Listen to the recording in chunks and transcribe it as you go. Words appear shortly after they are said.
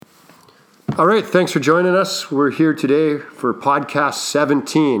All right, thanks for joining us. We're here today for podcast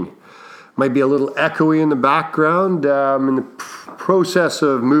 17. Might be a little echoey in the background. I'm in the process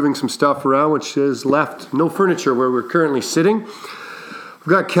of moving some stuff around, which has left no furniture where we're currently sitting. We've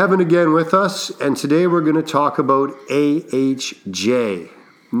got Kevin again with us, and today we're going to talk about AHJ.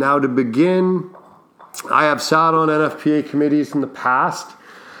 Now, to begin, I have sat on NFPA committees in the past.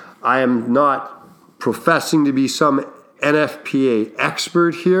 I am not professing to be some NFPA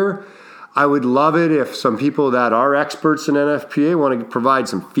expert here. I would love it if some people that are experts in NFPA want to provide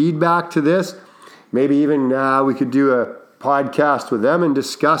some feedback to this. Maybe even we could do a podcast with them and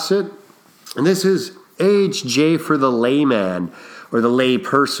discuss it. And this is AHJ for the layman or the lay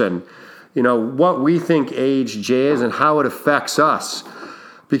person. You know, what we think AHJ is and how it affects us.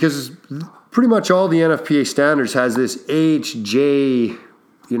 Because pretty much all the NFPA standards has this AHJ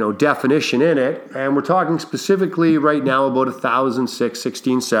definition in it, and we're talking specifically right now about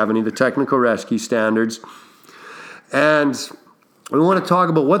 1006-1670, the technical rescue standards. And we want to talk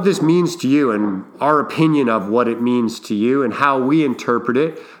about what this means to you and our opinion of what it means to you and how we interpret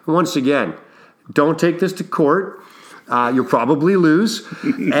it. And once again, don't take this to court. You'll probably lose.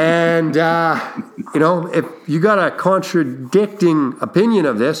 And, if you got a contradicting opinion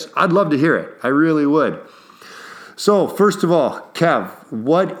of this, I'd love to hear it. I really would. So, first of all, Kev,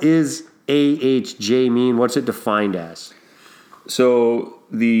 what is AHJ mean? What's it defined as? So,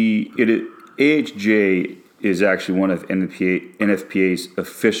 AHJ is actually one of NFPA's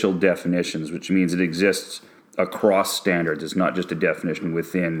official definitions, which means it exists across standards. It's not just a definition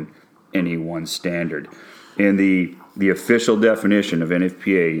within any one standard. And the official definition of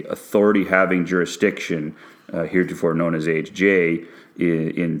NFPA, authority having jurisdiction, heretofore known as AHJ,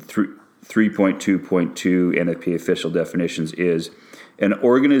 in 3.2.2 NFPA official definitions is an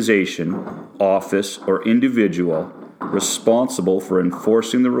organization, office, or individual responsible for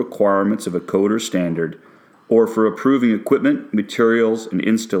enforcing the requirements of a code or standard or for approving equipment, materials, and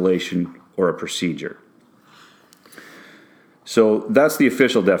installation or a procedure. So that's the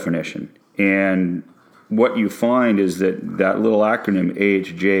official definition. And what you find is that little acronym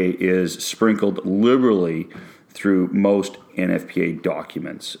AHJ is sprinkled liberally through most NFPA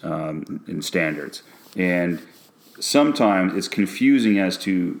documents and standards. And sometimes it's confusing as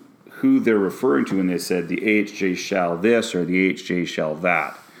to who they're referring to when they said the AHJ shall this or the AHJ shall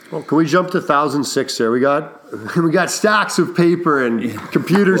that. Well, can we jump to 1006 there? We got stacks of paper and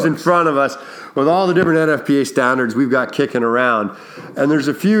computers in front of us with all the different NFPA standards we've got kicking around. And there's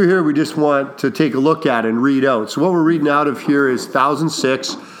a few here we just want to take a look at and read out. So what we're reading out of here is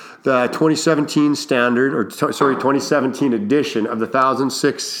 1006, the 2017 standard, 2017 edition of the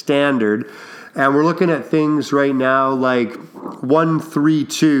 1006 standard. And we're looking at things right now like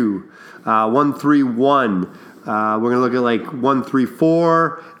 132, 131. We're going to look at like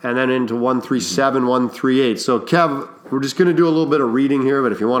 134 and then into 137, 138. So Kev, we're just going to do a little bit of reading here,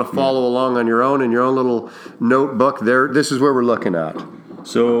 but if you want to follow along on your own in your own little notebook there, this is where we're looking at.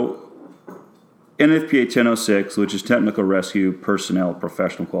 So NFPA 1006, which is Technical Rescue Personnel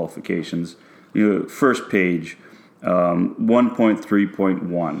Professional Qualifications, first page,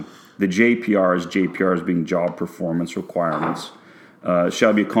 1.3.1. The JPRs being job performance requirements,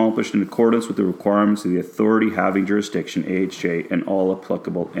 shall be accomplished in accordance with the requirements of the authority having jurisdiction, AHJ, and all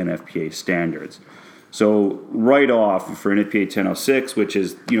applicable NFPA standards. So right off for NFPA 1006, which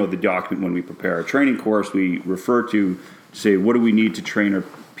is the document when we prepare our training course, we refer to say what do we need to train our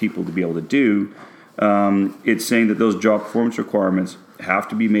people to be able to do. It's saying that those job performance requirements have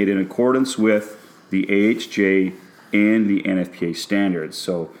to be made in accordance with the AHJ and the NFPA standards.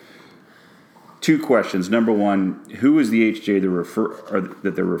 So, two questions. Number one, who is the AHJ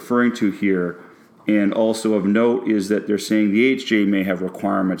that they're referring to here? And also of note is that they're saying the AHJ may have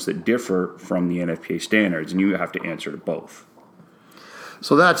requirements that differ from the NFPA standards, and you have to answer to both.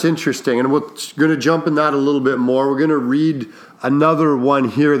 So that's interesting, and we're going to jump in that a little bit more. We're going to read another one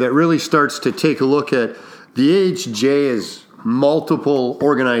here that really starts to take a look at the AHJ as multiple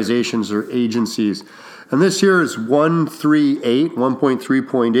organizations or agencies. And this here is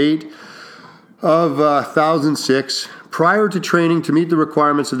 1.3.8 of 1006. Prior to training to meet the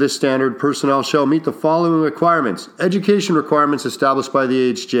requirements of this standard, personnel shall meet the following requirements. Education requirements established by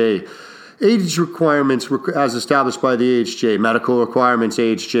the AHJ. Age requirements as established by the AHJ. Medical requirements,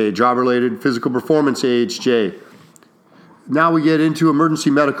 AHJ. Job-related physical performance, AHJ. Now we get into emergency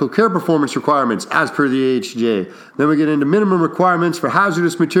medical care performance requirements as per the AHJ. Then we get into minimum requirements for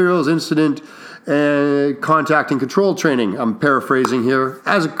hazardous materials, incident, and contact and control training. I'm paraphrasing here,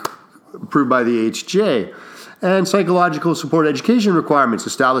 as approved by the AHJ. And psychological support education requirements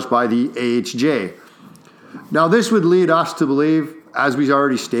established by the AHJ. Now, this would lead us to believe as we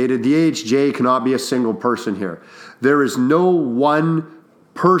already stated, the AHJ cannot be a single person here. There is no one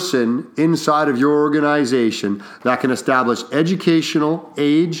person inside of your organization that can establish educational,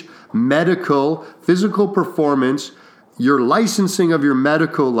 age, medical, physical performance, your licensing of your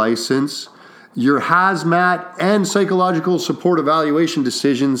medical license, your hazmat, and psychological support evaluation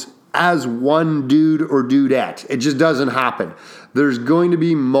decisions as one dude or dudette. It just doesn't happen. There's going to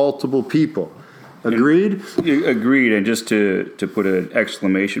be multiple people. Agreed? Agreed. And just to put an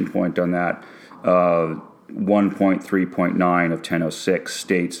exclamation point on that, 1.3.9 of 1006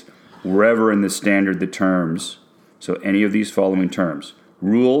 states, wherever in the standard the terms, so any of these following terms,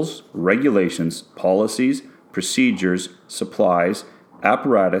 rules, regulations, policies, procedures, supplies,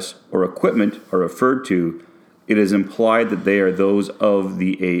 apparatus, or equipment are referred to, it is implied that they are those of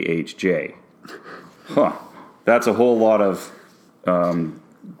the AHJ. That's a whole lot of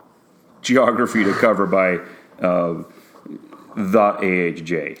geography to cover by the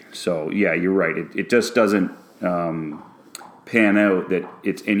AHJ. So, yeah, you're right. It just doesn't pan out that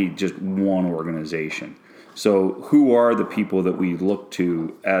it's any just one organization. So who are the people that we look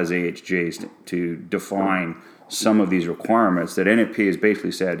to as AHJs to define some of these requirements that NFPA has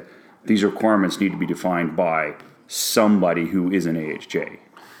basically said these requirements need to be defined by somebody who is an AHJ?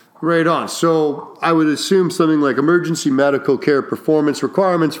 Right on. So I would assume something like emergency medical care performance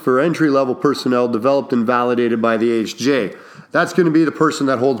requirements for entry-level personnel developed and validated by the AHJ. That's going to be the person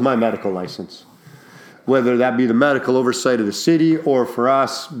that holds my medical license. Whether that be the medical oversight of the city or for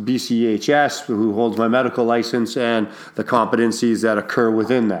us, BCHS, who holds my medical license and the competencies that occur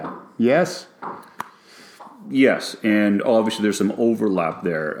within that. Yes? Yes, and obviously there's some overlap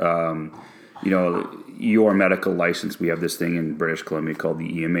there. Your medical license, we have this thing in British Columbia called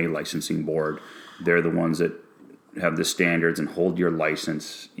the EMA Licensing Board. They're the ones that have the standards and hold your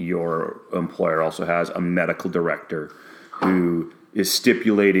license. Your employer also has a medical director who is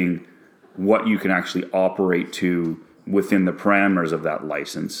stipulating what you can actually operate to within the parameters of that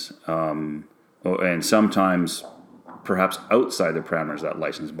license. And sometimes perhaps outside the parameters of that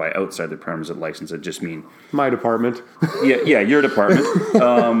license. By outside the parameters of the license, I just mean... My department. Yeah, your department.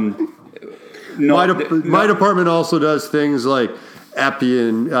 My department also does things like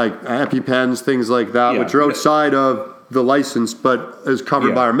EpiPens, things like that, which are outside of the license, but is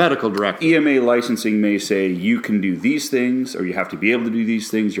covered by our medical director. EMA licensing may say you can do these things, or you have to be able to do these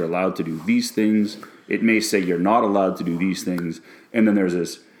things, you're allowed to do these things. It may say you're not allowed to do these things, and then there's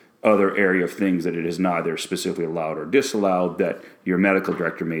this other area of things that it is neither specifically allowed or disallowed that your medical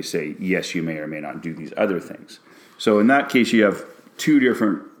director may say, yes, you may or may not do these other things. So in that case, you have two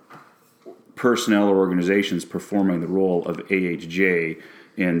different personnel or organizations performing the role of AHJ,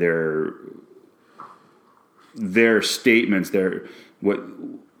 and their statements,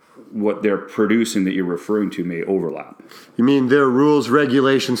 what they're producing that you're referring to may overlap. You mean their rules,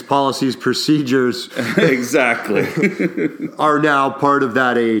 regulations, policies, procedures exactly are now part of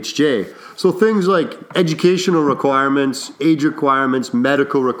that AHJ. So things like educational requirements, age requirements,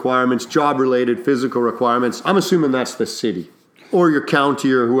 medical requirements, job-related physical requirements, I'm assuming that's the city or your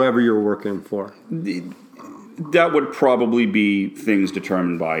county or whoever you're working for. That would probably be things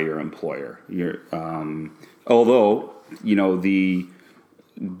determined by your employer. Although, the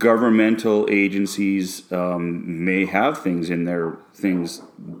governmental agencies may have things in their things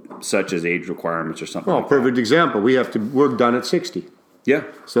such as age requirements or something. Oh, perfect example. We're done at 60. Yeah.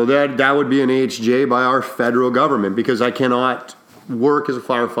 So that would be an AHJ by our federal government because I cannot work as a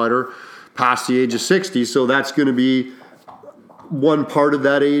firefighter past the age of 60. So that's going to be one part of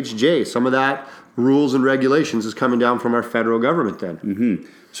that AHJ. Some of that rules and regulations is coming down from our federal government then. Mm-hmm.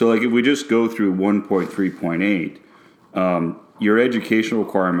 So like if we just go through 1.3.8, your educational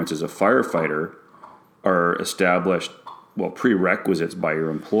requirements as a firefighter are established, prerequisites by your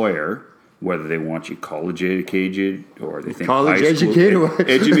employer, whether they want you college educated or they think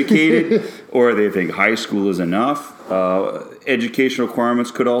educated, or they think high school is enough. Educational requirements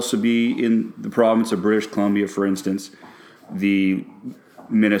could also be in the province of British Columbia, for instance. The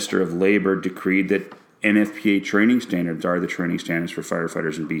Minister of Labour decreed that NFPA training standards are the training standards for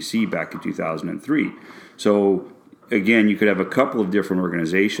firefighters in BC back in 2003. So, again, you could have a couple of different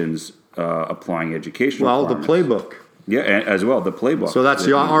organizations applying educational requirements. The playbook. Yeah, as well, the playbook. So that's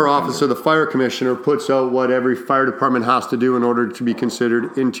our office of the fire commissioner puts out what every fire department has to do in order to be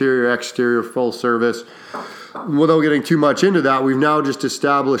considered interior, exterior, full service. Without getting too much into that, we've now just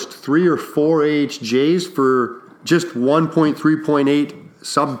established 3 or 4 AHJs for just 1.3.8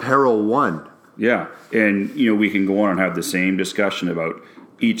 subperil 1. Yeah, and we can go on and have the same discussion about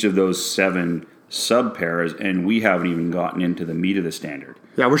each of those 7 sub-paras, and we haven't even gotten into the meat of the standard.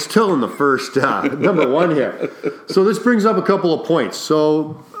 Yeah, we're still in the first number one here. So this brings up a couple of points.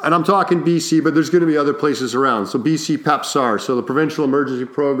 So, and I'm talking BC, but there's going to be other places around. So BC PEPSAR, so the Provincial Emergency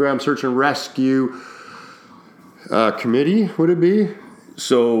Program Search and Rescue Committee, would it be?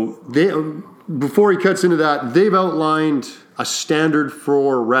 So before he cuts into that, they've outlined a standard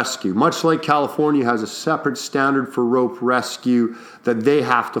for rescue, much like California has a separate standard for rope rescue that they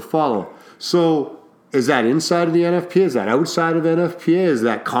have to follow. So is that inside of the NFPA? Is that outside of NFPA? Is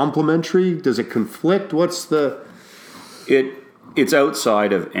that complementary? Does it conflict? What's the... It's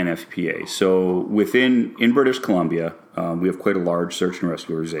outside of NFPA. So in British Columbia, we have quite a large search and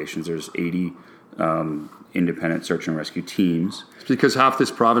rescue organizations. There's 80 independent search and rescue teams. It's because half this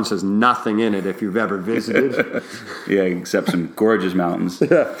province has nothing in it if you've ever visited. Yeah, except some gorgeous mountains.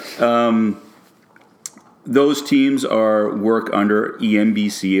 Those teams work under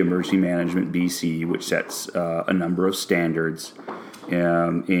EMBC, Emergency Management BC, which sets a number of standards.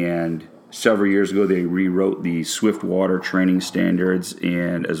 And several years ago, they rewrote the swift water training standards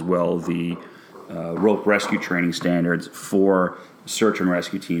and as well the rope rescue training standards for search and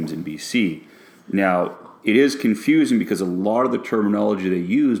rescue teams in BC. Now, it is confusing because a lot of the terminology they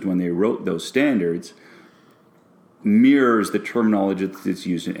used when they wrote those standards mirrors the terminology that's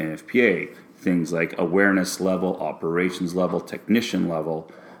used in NFPA. Things like awareness level, operations level, technician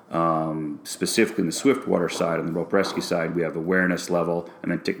level. Specifically in the swift water side, on the rope rescue side, we have awareness level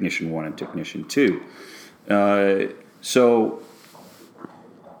and then technician 1 and technician 2.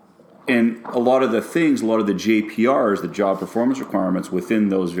 And a lot of the JPRs, the job performance requirements within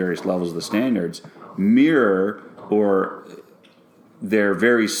those various levels of the standards mirror or they're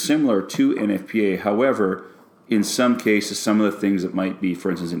very similar to NFPA. However, in some cases, some of the things that might be, for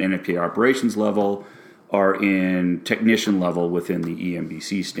instance, an NFPA operations level are in technician level within the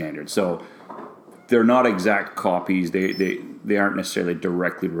EMBC standard. So they're not exact copies. They aren't necessarily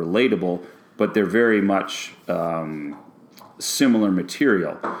directly relatable, but they're very much similar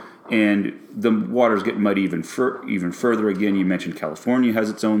material. And the waters get muddy even further. Again, you mentioned California has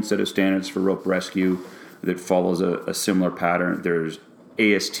its own set of standards for rope rescue that follows a similar pattern. There's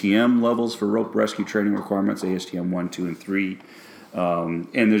ASTM levels for rope rescue training requirements, ASTM 1, 2, and 3. And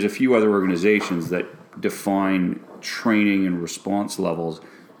there's a few other organizations that define training and response levels.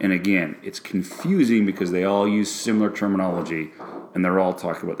 And again, it's confusing because they all use similar terminology and they're all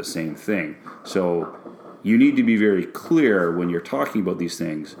talking about the same thing. So you need to be very clear when you're talking about these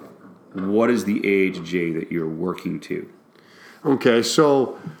things. What is the AHJ that you're working to? Okay,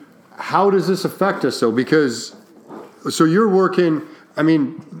 so how does this affect us, though? Because, so you're working,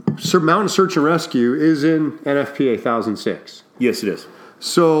 Mountain Search and Rescue is in NFPA 1006. Yes, it is.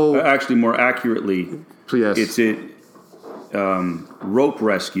 So actually, more accurately, yes. Rope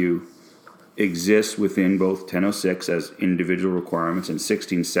rescue exists within both 1006 as individual requirements and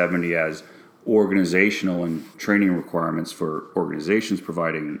 1670 as organizational and training requirements for organizations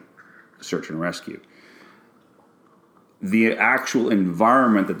providing search and rescue. The actual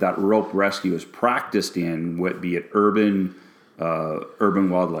environment that rope rescue is practiced in, be it urban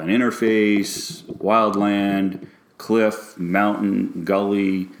wildland interface, wildland, cliff, mountain,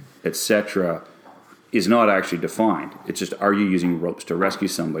 gully, etc., is not actually defined. It's just, are you using ropes to rescue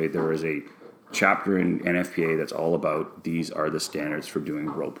somebody? There is a chapter in NFPA that's all about these are the standards for doing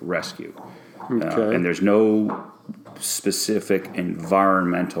rope rescue. Okay. And there's no specific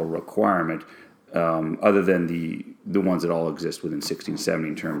environmental requirement other than the ones that all exist within 1670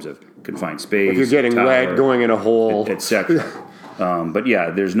 in terms of confined space. If you're getting wet, going in a hole, etc. But yeah,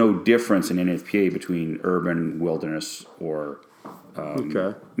 there's no difference in NFPA between urban, wilderness, or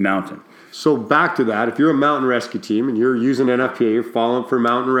mountain. So back to that, if you're a mountain rescue team and you're using NFPA, you're following for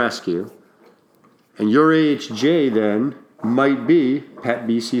mountain rescue, and your AHJ then might be PET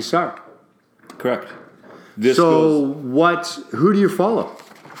BC SAR. Correct. Who do you follow?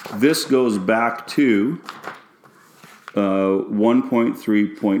 This goes back to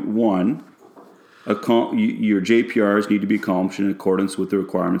 1.3.1. Your JPRs need to be accomplished in accordance with the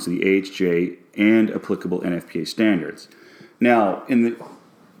requirements of the AHJ and applicable NFPA standards. Now, in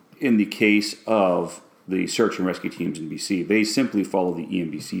the case of the search and rescue teams in BC, they simply follow the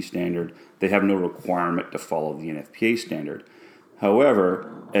EMBC standard. They have no requirement to follow the NFPA standard.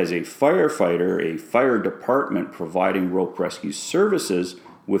 However, as a firefighter, a fire department providing rope rescue services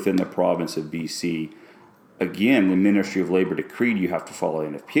within the province of BC, again, the Ministry of Labour decreed you have to follow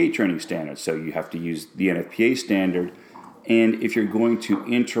NFPA training standards. So you have to use the NFPA standard. And if you're going to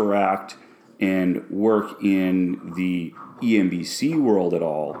interact and work in the EMBC world at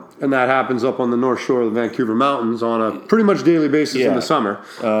all, and that happens up on the north shore of the Vancouver Mountains on a pretty much daily basis in the summer,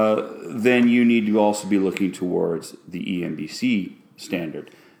 then you need to also be looking towards the EMBC standard.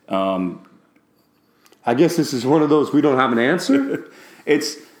 I guess this is one of those we don't have an answer.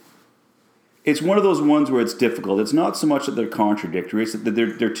 It's one of those ones where it's difficult. It's not so much that they're contradictory; it's that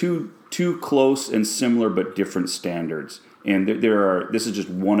they're two close and similar but different standards. And this is just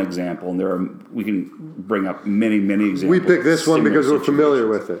one example, and we can bring up many examples. We picked this one because we're familiar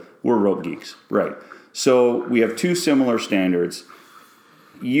with it. We're rope geeks, right? So we have two similar standards.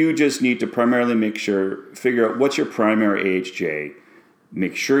 You just need to primarily figure out what's your primary AHJ.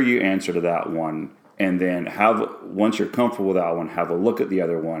 Make sure you answer to that one, and then once you're comfortable with that one, have a look at the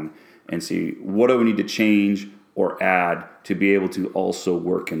other one and see what do we need to change or add to be able to also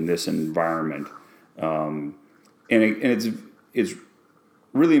work in this environment. And it's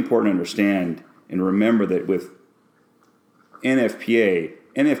really important to understand and remember that with NFPA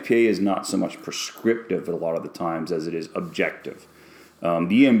is not so much prescriptive a lot of the times as it is objective. The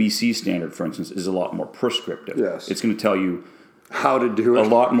EMBC standard, for instance, is a lot more prescriptive. Yes. It's going to tell you how to do it a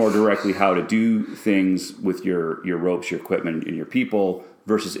lot more directly how to do things with your ropes, your equipment, and your people,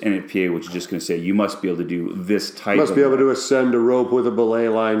 versus NFPA, which is just going to say you must be able to do this type of... You must be able to ascend a rope with a belay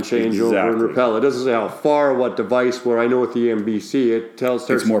line, change over and rappel. It doesn't say how far, what device, where I know with the EMBC, it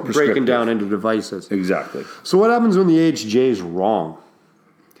starts more breaking down into devices. Exactly. So what happens when the AHJ is wrong?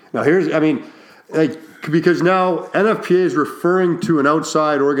 Now because now NFPA is referring to an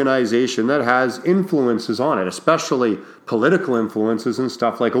outside organization that has influences on it, especially political influences and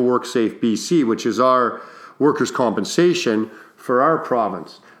stuff like a WorkSafe BC, which is our workers' compensation for our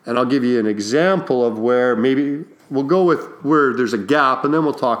province. And I'll give you an example of where maybe we'll go with where there's a gap, and then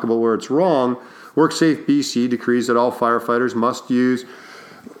we'll talk about where it's wrong. WorkSafe BC decrees that all firefighters must use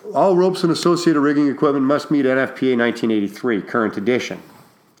all ropes and associated rigging equipment must meet NFPA 1983, current edition.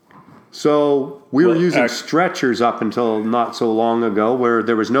 So we were using stretchers up until not so long ago, where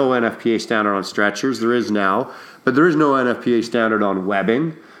there was no NFPA standard on stretchers. There is now, but there is no NFPA standard on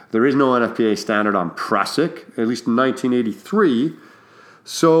webbing. There is no NFPA standard on prusik, at least in 1983.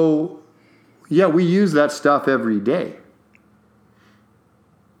 So, yeah, we use that stuff every day.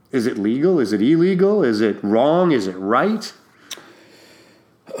 Is it legal? Is it illegal? Is it wrong? Is it right?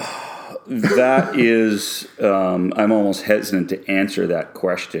 That is, I'm almost hesitant to answer that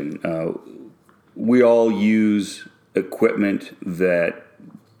question. We all use equipment that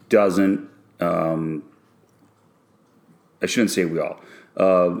doesn't, I shouldn't say we all.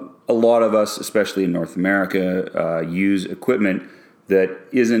 A lot of us, especially in North America, use equipment that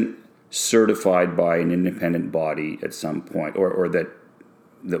isn't certified by an independent body at some point, or that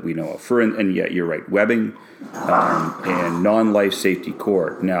we know of. And yet, you're right, webbing and non-life safety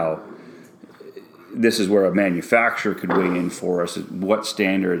cord. Now, this is where a manufacturer could weigh in for us. What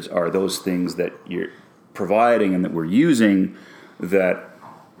standards are those things that you're providing and that we're using that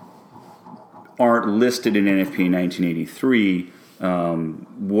aren't listed in NFPA 1983?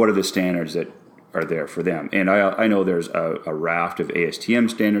 What are the standards that are there for them? And I know there's a raft of ASTM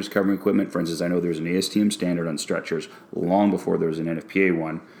standards covering equipment. For instance, I know there's an ASTM standard on stretchers long before there was an NFPA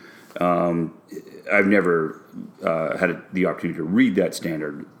one. I've never had the opportunity to read that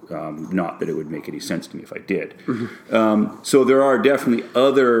standard, not that it would make any sense to me if I did. Mm-hmm. So there are definitely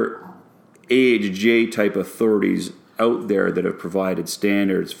other AHJ type authorities out there that have provided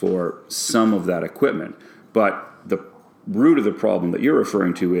standards for some of that equipment. But the root of the problem that you're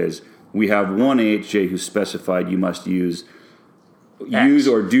referring to is we have one AHJ who's specified you must use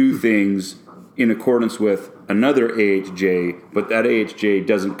or do things in accordance with another AHJ, but that AHJ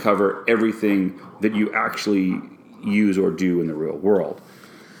doesn't cover everything that you actually use or do in the real world.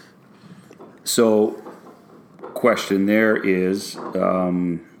 So, question there is, I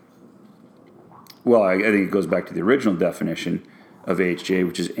think it goes back to the original definition of AHJ,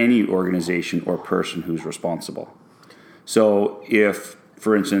 which is any organization or person who's responsible. So if,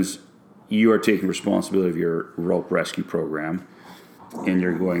 for instance, you are taking responsibility of your rope rescue program, and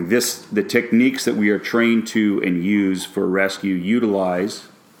you're going, the techniques that we are trained to and use for rescue utilize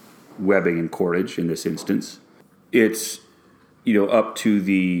webbing and cordage in this instance, it's up to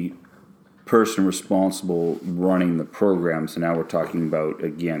the person responsible running the program. So now we're talking about,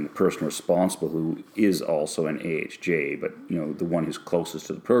 again, the person responsible who is also an AHJ, but the one who's closest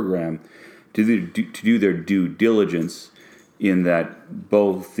to the program, to do their due diligence in that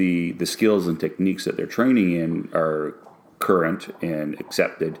both the skills and techniques that they're training in are current and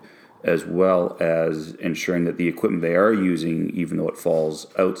accepted, as well as ensuring that the equipment they are using, even though it falls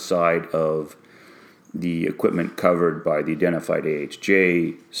outside of the equipment covered by the identified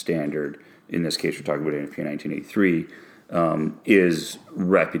AHJ standard, in this case we're talking about NFPA 1983, is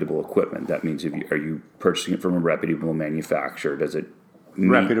reputable equipment. That means are you purchasing it from a reputable manufacturer? Does it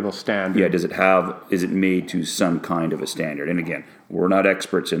reputable standard? Yeah. Is it made to some kind of a standard? And again, we're not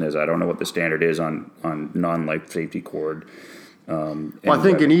experts in this. I don't know what the standard is on non-life safety cord. I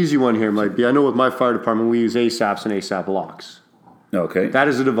think an easy one here might be, I know with my fire department we use ASAPs and ASAP locks. Okay. That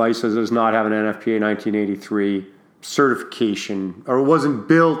is a device that does not have an NFPA 1983 certification, or it wasn't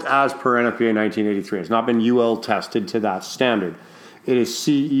built as per NFPA 1983. It's not been UL tested to that standard. It is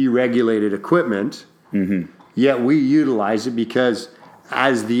CE regulated equipment, yet we utilize it because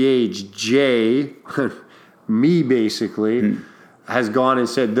as the AHJ, me basically, has gone and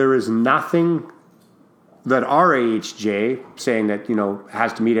said there is nothing that our AHJ, saying that,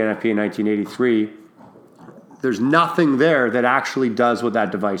 has to meet NFPA 1983, there's nothing there that actually does what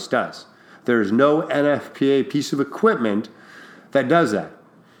that device does. There's no NFPA piece of equipment that does that.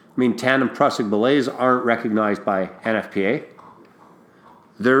 I mean, tandem prussic belays aren't recognized by NFPA.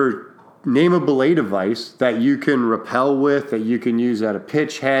 They're name a belay device that you can rappel with, that you can use at a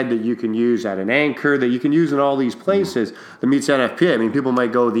pitch head, that you can use at an anchor, that you can use in all these places that meets NFPA. I mean, people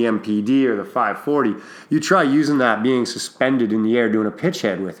might go the MPD or the 540. You try using that being suspended in the air doing a pitch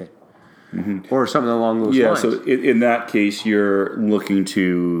head with it. Or something along those lines. Yeah, so in that case, you're looking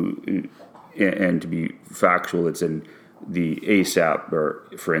to, and to be factual, it's in the ASAP, or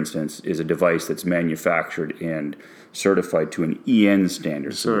for instance, is a device that's manufactured and certified to an EN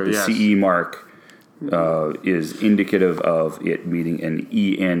standard. So the CE mark is indicative of it meeting an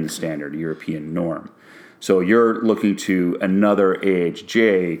EN standard, European norm. So you're looking to another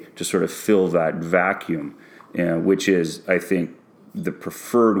AHJ to sort of fill that vacuum, which is, I think, the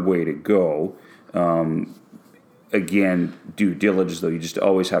preferred way to go. Again, due diligence, though, you just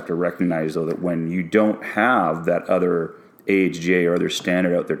always have to recognize, though, that when you don't have that other AHJ or other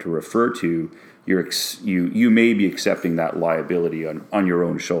standard out there to refer to, you may be accepting that liability on your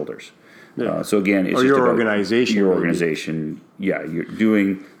own shoulders. Yeah. So again, it's or just your about organization. Your organization, yeah, you're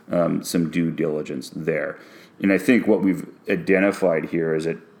doing some due diligence there. And I think what we've identified here is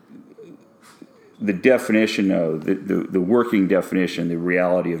that the definition of the working definition, the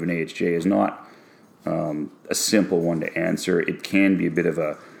reality of an AHJ is not a simple one to answer. It can be a bit of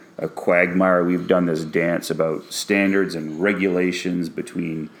a quagmire. We've done this dance about standards and regulations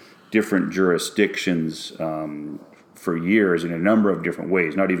between different jurisdictions for years in a number of different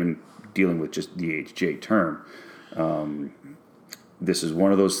ways, not even dealing with just the AHJ term. This is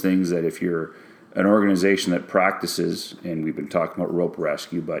one of those things that if you're an organization that practices, and we've been talking about rope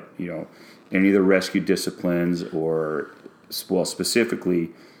rescue, but any of the rescue disciplines, or specifically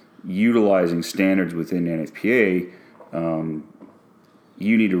utilizing standards within NFPA,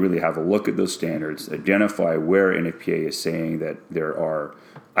 you need to really have a look at those standards, identify where NFPA is saying that there are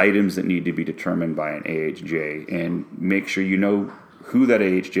items that need to be determined by an AHJ, and make sure you know who that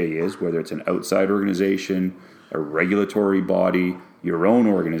AHJ is, whether it's an outside organization, a regulatory body, your own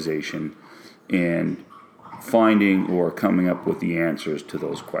organization, and finding or coming up with the answers to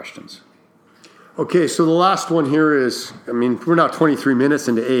those questions. Okay, so the last one here is, we're now 23 minutes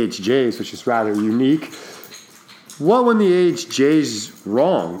into AHJs, which is rather unique. What when the AHJ's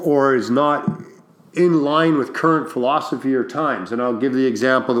wrong or is not in line with current philosophy or times? And I'll give the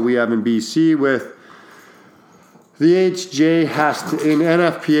example that we have in BC with the AHJ has to, in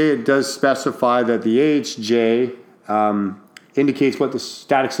NFPA, it does specify that the AHJ indicates what the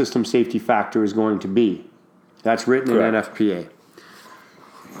static system safety factor is going to be. That's written Correct. In NFPA.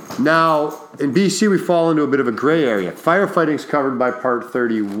 Now, in BC, we fall into a bit of a gray area. Firefighting is covered by Part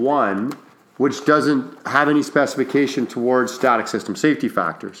 31, which doesn't have any specification towards static system safety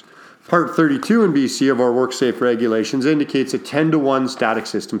factors. Part 32 in BC of our WorkSafe regulations indicates a 10-to-1 static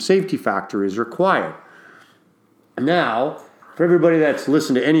system safety factor is required. Now, for everybody that's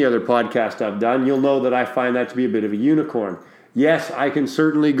listened to any other podcast I've done, you'll know that I find that to be a bit of a unicorn. Yes, I can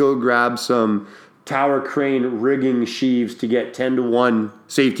certainly go grab some tower crane rigging sheaves to get 10-to-1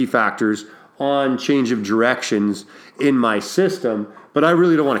 safety factors on change of directions in my system, but I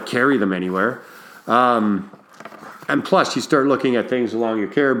really don't want to carry them anywhere. And plus, you start looking at things along your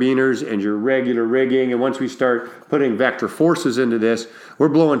carabiners and your regular rigging, and once we start putting vector forces into this, we're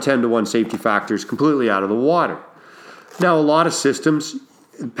blowing 10-to-1 safety factors completely out of the water. Now, a lot of systems,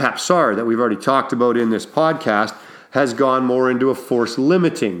 PEPSAR, that we've already talked about in this podcast, has gone more into a force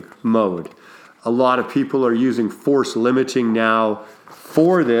limiting mode. A lot of people are using force limiting now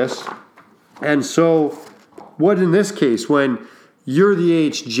for this. And so what in this case, when you're the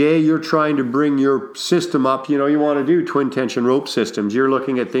AHJ, you're trying to bring your system up, you want to do twin tension rope systems. You're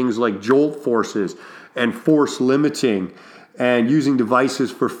looking at things like jolt forces and force limiting and using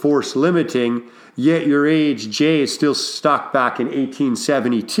devices for force limiting, yet your AHJ is still stuck back in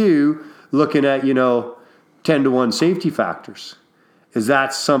 1872 looking at, 10-to-1 safety factors. Is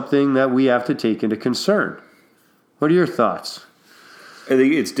that something that we have to take into concern? What are your thoughts? I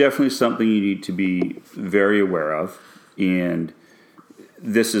think it's definitely something you need to be very aware of, and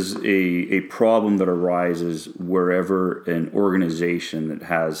this is a problem that arises wherever an organization that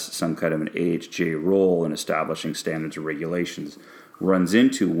has some kind of an AHJ role in establishing standards or regulations runs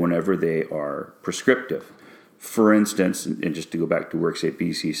into whenever they are prescriptive. For instance, and just to go back to WorkSafe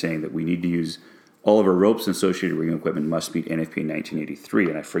BC saying that we need to use all of our ropes and associated rigging equipment must meet NFPA 1983,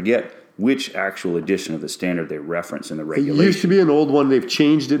 and I forget which actual edition of the standard they reference in the regulation. It used to be an old one. They've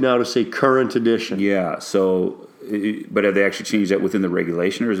changed it now to say current edition. Yeah, so, but have they actually changed that within the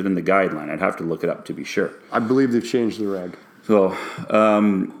regulation, or is it in the guideline? I'd have to look it up to be sure. I believe they've changed the reg.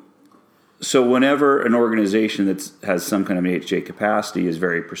 So whenever an organization that has some kind of an AHJ capacity is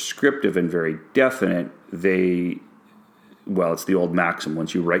very prescriptive and very definite, it's the old maxim,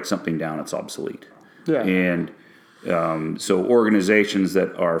 once you write something down, it's obsolete. Yeah. And so organizations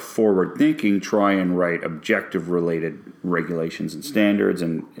that are forward-thinking try and write objective-related regulations and standards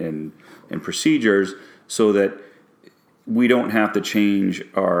and procedures so that we don't have to change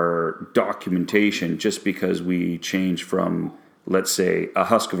our documentation just because we change from, let's say, a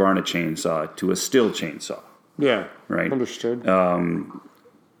Husqvarna chainsaw to a Stihl chainsaw. Yeah, right. Understood.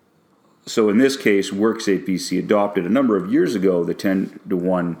 So in this case, WorkSafe BC adopted a number of years ago the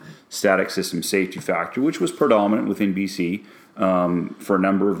 10-to-1 static system safety factor, which was predominant within BC for a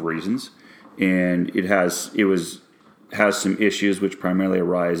number of reasons, and it has some issues which primarily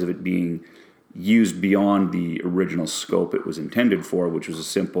arise of it being used beyond the original scope it was intended for, which was a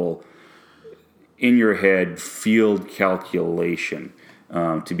simple in your head field calculation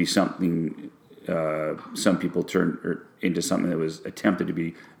to be something some people turn into something that was attempted to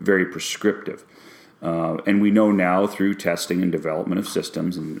be very prescriptive. And we know now through testing and development of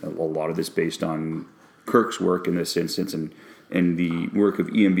systems, and a lot of this based on Kirk's work in this instance and the work of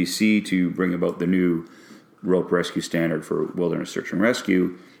EMBC to bring about the new rope rescue standard for wilderness search and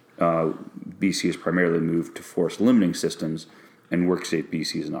rescue, BC has primarily moved to force limiting systems, and WorkSafe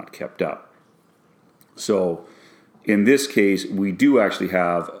BC has not kept up. So in this case, we do actually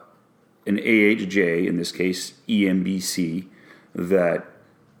have an AHJ, in this case EMBC, that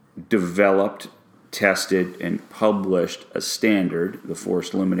developed, tested, and published a standard, the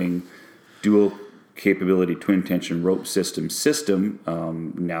force limiting dual capability twin tension rope system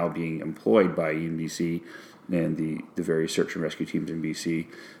now being employed by EMBC and the various search and rescue teams in BC.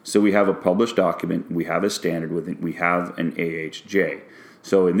 So we have a published document, we have a standard with it, we have an AHJ.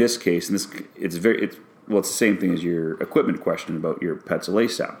 So in this case, it's the same thing as your equipment question about your Petzl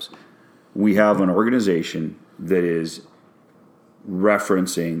ASAPs. We have an organization that is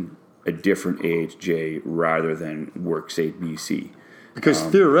referencing a different AHJ rather than WorkSafe BC. Because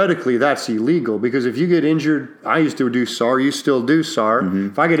theoretically, that's illegal. Because if you get injured, I used to do SAR, you still do SAR. Mm-hmm.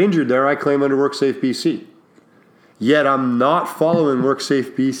 If I get injured there, I claim under WorkSafe BC. Yet I'm not following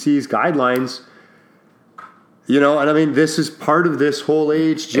WorkSafe BC's guidelines. And I mean, this is part of this whole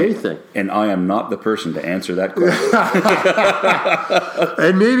AHJ thing. And I am not the person to answer that question.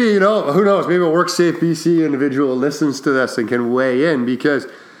 And maybe, who knows, maybe a WorkSafe BC individual listens to this and can weigh in, because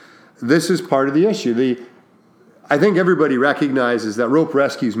this is part of the issue. I think everybody recognizes that rope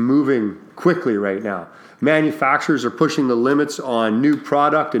rescue is moving quickly right now. Manufacturers are pushing the limits on new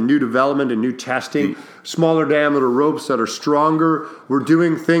product and new development and new testing, smaller diameter ropes that are stronger. We're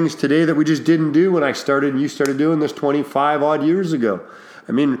doing things today that we just didn't do when I started and you started doing this 25 odd years ago.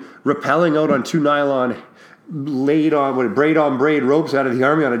 I mean, rappelling out on 2 nylon braid on braid ropes out of the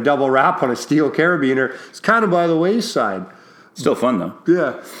Army on a double wrap on a steel carabiner, it's kind of by the wayside. Still fun though.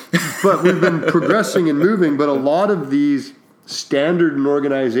 Yeah, but we've been progressing and moving, but a lot of these standard and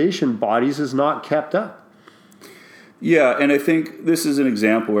organization bodies has not kept up. Yeah, and I think this is an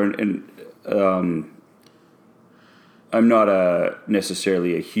example where, I'm not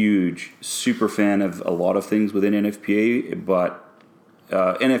necessarily a huge super fan of a lot of things within NFPA, but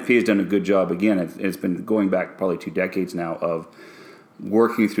NFPA has done a good job, again, it's been going back probably 2 decades now, of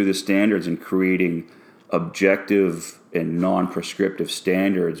working through the standards and creating objective and non-prescriptive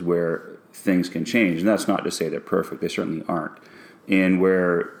standards where things can change. And that's not to say they're perfect, they certainly aren't. And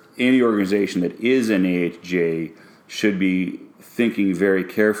where any organization that is an AHJ should be thinking very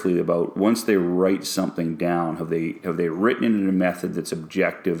carefully about, once they write something down, have they written it in a method that's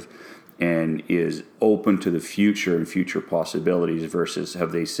objective and is open to the future and future possibilities, versus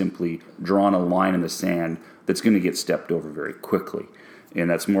have they simply drawn a line in the sand that's going to get stepped over very quickly. And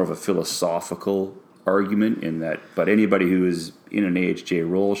that's more of a philosophical argument in that, but anybody who is in an AHJ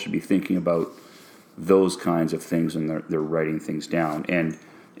role should be thinking about those kinds of things when they're writing things down. And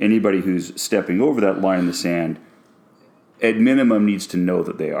anybody who's stepping over that line in the sand, at minimum, needs to know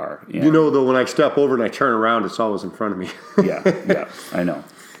that they are. You know, though, when I step over and I turn around, it's always in front of me. yeah, I know.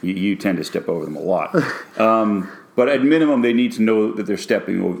 You tend to step over them a lot. But at minimum, they need to know that they're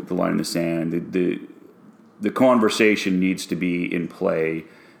stepping over the line in the sand. The conversation needs to be in play.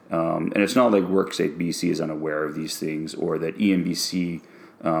 And it's not like WorkSafe BC is unaware of these things, or that EMBC,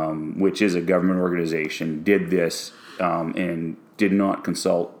 which is a government organization, did this and did not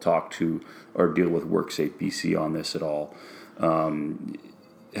consult, talk to, or deal with WorkSafe BC on this at all.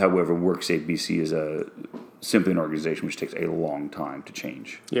 However, WorkSafe BC is simply an organization which takes a long time to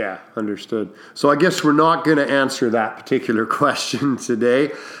change. Yeah, understood. So I guess we're not going to answer that particular question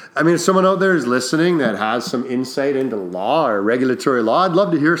today. I mean, if someone out there is listening that has some insight into law or regulatory law, I'd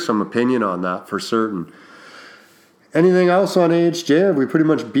love to hear some opinion on that for certain. Anything else on AHJ? Have we pretty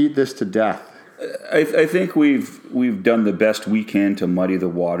much beat this to death? I think we've done the best we can to muddy the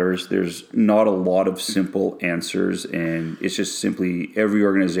waters. There's not a lot of simple answers, and it's just simply every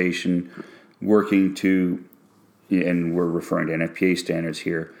organization working to, and we're referring to NFPA standards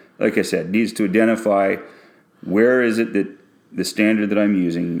here, like I said, needs to identify where is it that the standard that I'm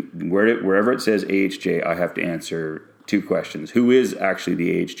using, wherever it says AHJ, I have to answer two questions. Who is actually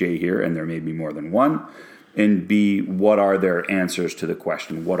the AHJ here? And there may be more than one. And B, what are their answers to the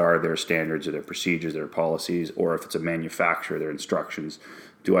question? What are their standards or their procedures, their policies, or if it's a manufacturer, their instructions?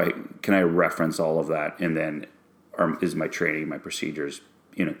 Can I reference all of that? And then is my training, my procedures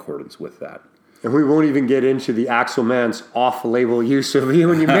in accordance with that? And we won't even get into the Axelman's off-label use of you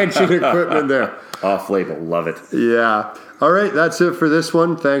when you mentioned equipment there. Off-label, love it. Yeah. All right, that's it for this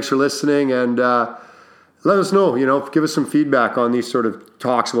one. Thanks for listening, and let us know, give us some feedback on these sort of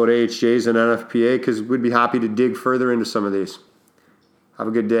talks about AHJs and NFPA, because we'd be happy to dig further into some of these. Have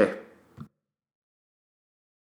a good day.